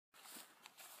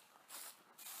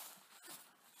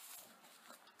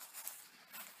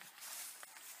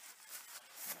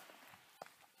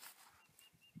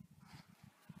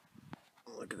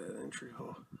look at that entry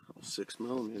hole.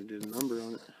 6mm did a number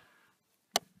on it.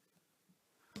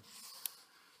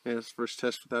 Yeah, it's the first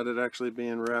test without it actually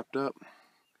being wrapped up.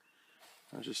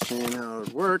 I was just seeing how it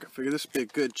would work. I figured this would be a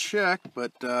good check,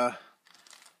 but I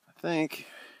think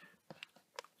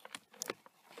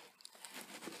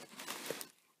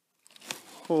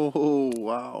oh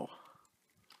wow.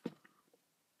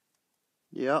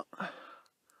 Yep.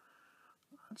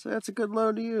 I'd say that's a good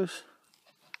load to use.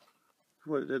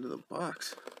 What it did to the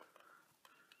box.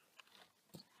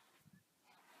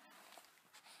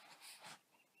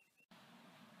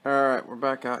 Alright, we're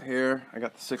back out here. I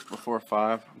got the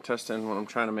 6x45. I'm testing what I'm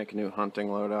trying to make a new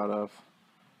hunting load out of.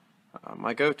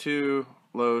 My go-to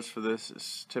loads for this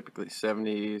is typically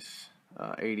 70s,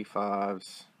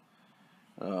 85s,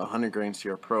 100 grain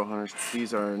CR Pro Hunters.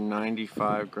 These are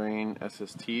 95 grain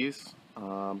SSTs.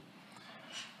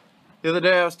 The other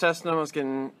day I was testing them, I was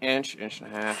getting inch and a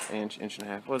half, inch and a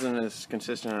half. Wasn't as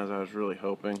consistent as I was really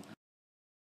hoping.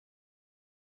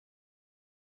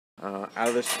 Out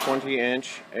of this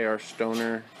 20-inch AR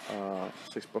Stoner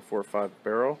 6x45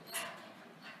 barrel,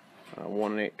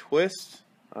 1/8 twist,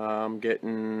 I'm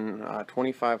getting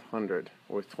 2,500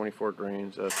 with 24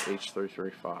 grains of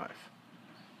H335.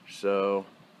 So,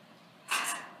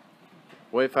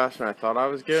 way faster than I thought I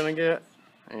was going to get.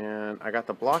 And I got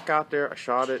the block out there. I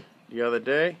shot it the other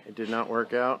day. It did not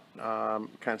work out. Kind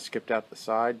of skipped out the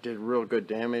side. Did real good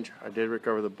damage. I did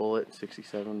recover the bullet,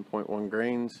 67.1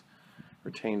 grains.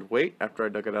 Retained weight after I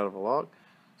dug it out of a log.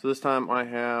 So this time I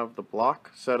have the block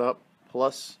set up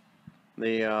plus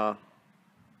the a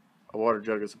water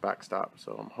jug as a backstop.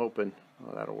 So I'm hoping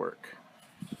that'll work.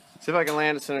 See if I can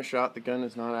land a center shot. The gun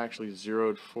is not actually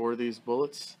zeroed for these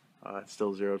bullets. It's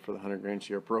still zeroed for the 100 grain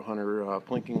CR Pro Hunter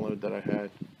plinking load that I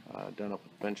had done up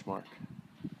with Benchmark.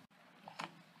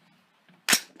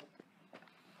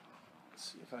 Let's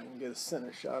see if I can get a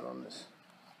center shot on this.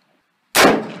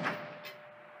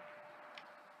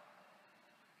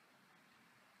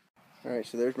 Alright,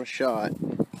 so there's my shot.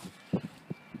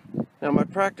 Now my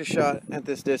practice shot at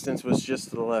this distance was just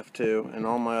to the left too, and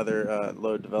all my other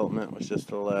load development was just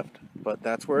to the left. But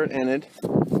that's where it ended.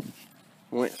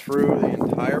 Went through the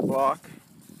entire block,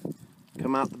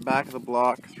 come out the back of the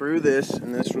block, through this,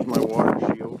 and this was my water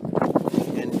shield,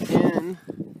 and in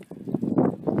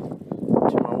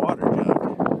to my water jug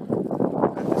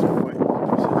at this point.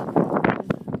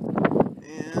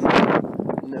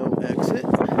 And no exit.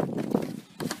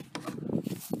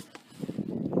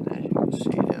 As you can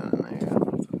see down in there, I'll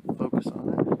have to focus on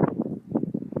it.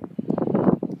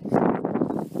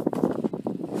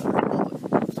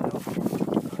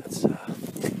 So let's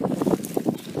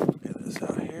get this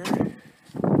out here.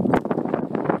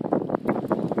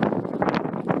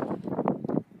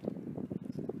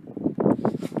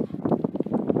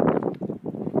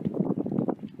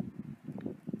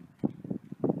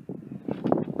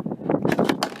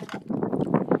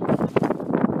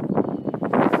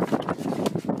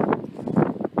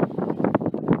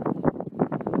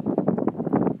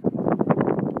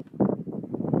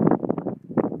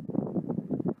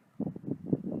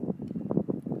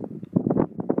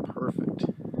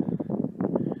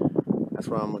 That's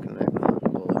what I'm looking at.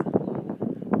 Bullet.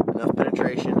 Enough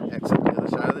penetration, exit the other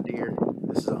side of the deer.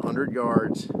 This is 100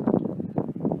 yards.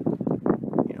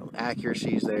 You know,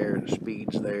 accuracy's there, the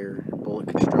speed's there, bullet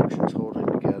construction's holding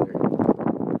together.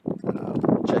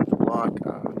 Check the block.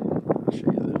 I'll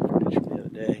show you the footage from the other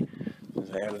day. As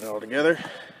I added it all together.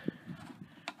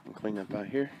 I'll clean up out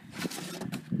here.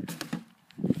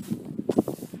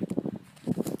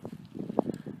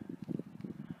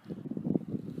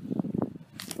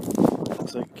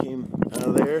 Looks like it came out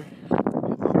of there, hit my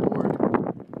board,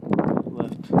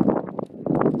 left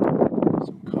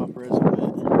some copper resin in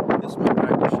it. This is my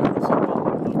practice shot, so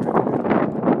I'm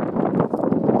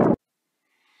going.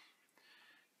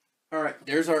 Alright,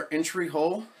 there's our entry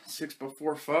hole,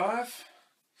 6x45,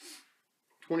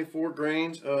 24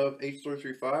 grains of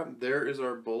H335. There is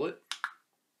our bullet.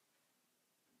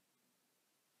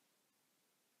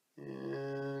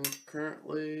 And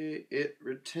currently it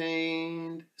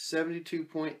retained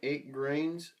 72.8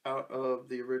 grains out of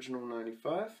the original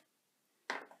 95.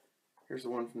 Here's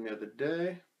the one from the other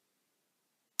day.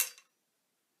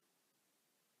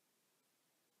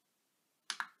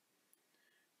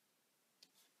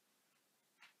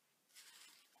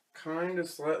 Kind of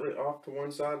slightly off to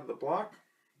one side of the block,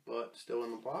 but still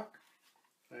in the block.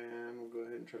 And we'll go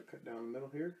ahead and try to cut down the middle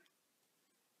here.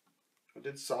 I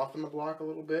did soften the block a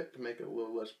little bit to make it a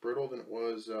little less brittle than it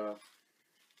was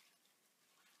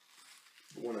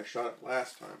when I shot it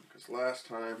last time, because last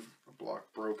time a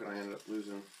block broke and I ended up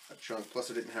losing a chunk. Plus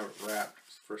I didn't have it wrapped.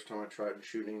 It's the first time I tried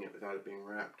shooting it without it being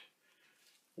wrapped,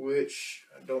 which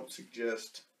I don't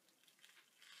suggest.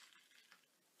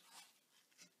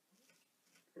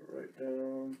 Right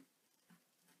down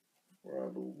where I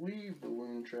believe the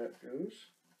wound trap goes.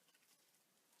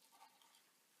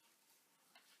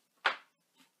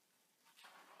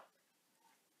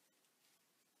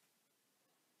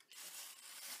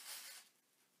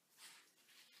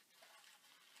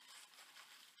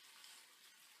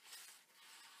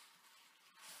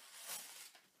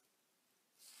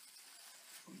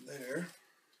 There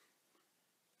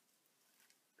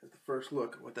is the first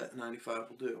look at what that 95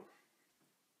 will do.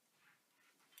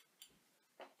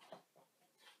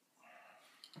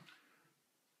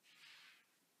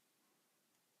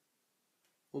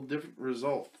 A little different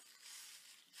result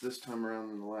this time around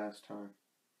than the last time.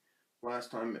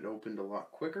 Last time it opened a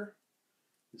lot quicker.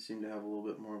 It seemed to have a little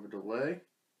bit more of a delay.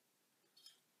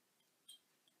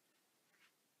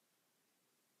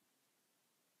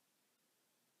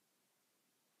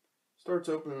 Starts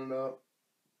opening up.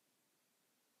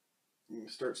 You can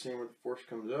start seeing where the force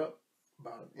comes up,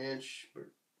 about an inch, but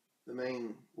the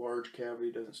main large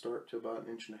cavity doesn't start till about 1.5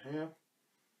 inches.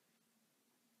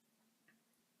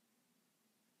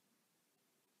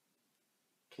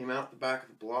 Came out the back of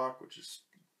the block, which is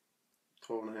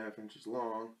 12.5 inches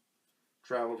long,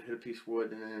 traveled, hit a piece of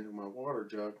wood, and then into my water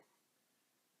jug.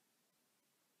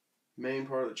 Main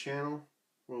part of the channel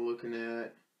we're looking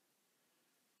at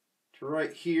to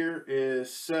right here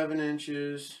is 7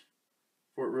 inches.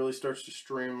 Before it really starts to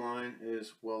streamline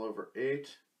is well over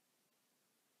 8.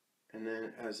 And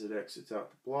then as it exits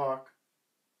out the block,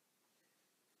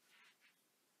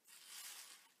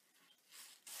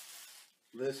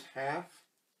 this half,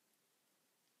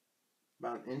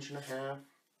 about 1.5 inches,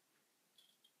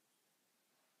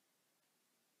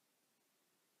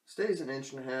 stays 1.5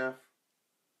 inches,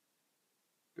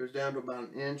 goes down to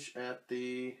about 1 inch at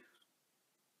the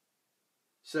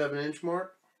 7-inch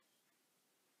mark.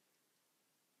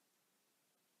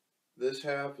 This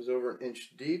half is over 1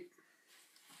 inch deep,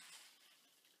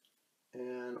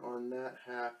 and on that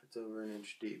half it's over 1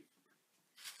 inch deep.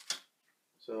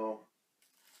 So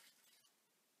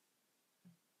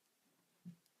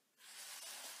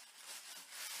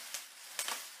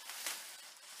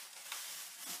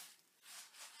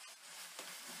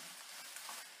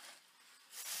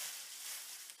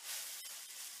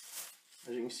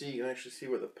as you can see, you can actually see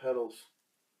where the petals,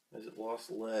 as it lost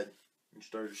lead and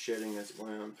started shedding as it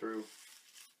went on through.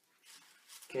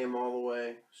 Came all the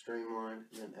way, streamlined,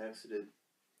 and then exited.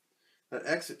 That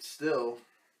exit still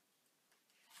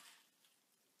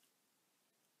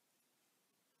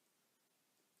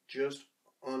just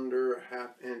under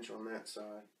 1/2 inch on that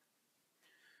side.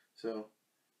 So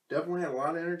definitely had a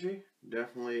lot of energy,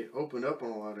 definitely opened up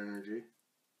on a lot of energy.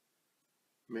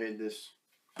 Made this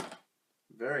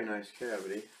very nice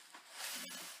cavity.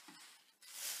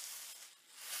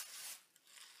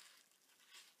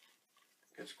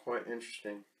 It's quite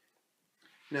interesting.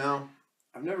 Now,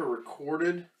 I've never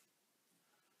recorded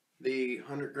the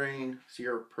 100 grain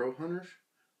Sierra Pro Hunters,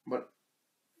 but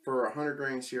for a 100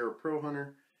 grain Sierra Pro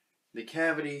Hunter, the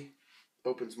cavity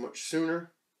opens much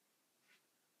sooner.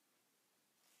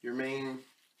 Your main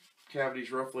cavity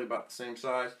is roughly about the same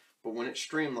size, but when it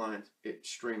streamlines, it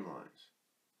streamlines.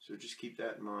 So just keep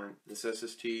that in mind. This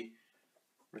SST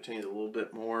retains a little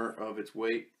bit more of its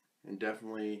weight and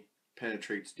definitely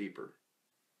penetrates deeper.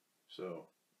 So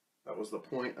that was the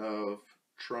point of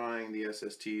trying the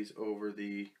SSTs over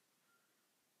the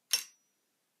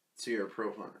Sierra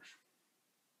Pro Hunters.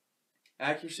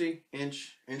 Accuracy,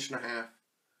 inch, 1.5 inches,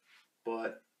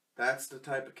 but that's the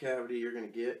type of cavity you're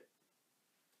going to get.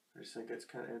 I just think it's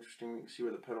kind of interesting. You can see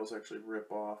where the petals actually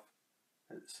rip off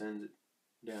as it sends it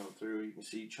down through. You can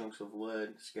see chunks of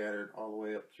lead scattered all the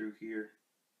way up through here.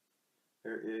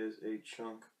 There is a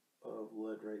chunk of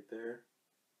lead right there.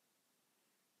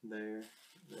 There.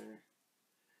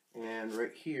 And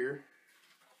right here,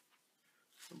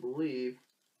 I believe,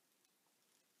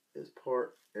 is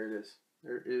part, there it is.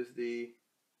 There is the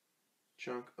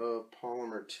chunk of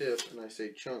polymer tip, and I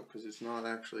say chunk because it's not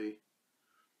actually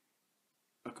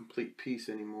a complete piece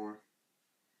anymore.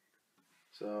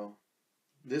 So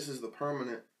this is the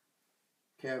permanent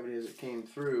cavity as it came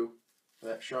through.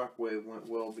 That shock wave went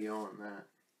well beyond that.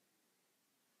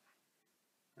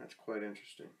 That's quite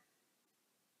interesting.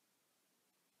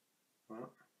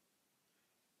 Well,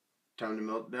 time to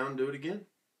melt it down and do it again.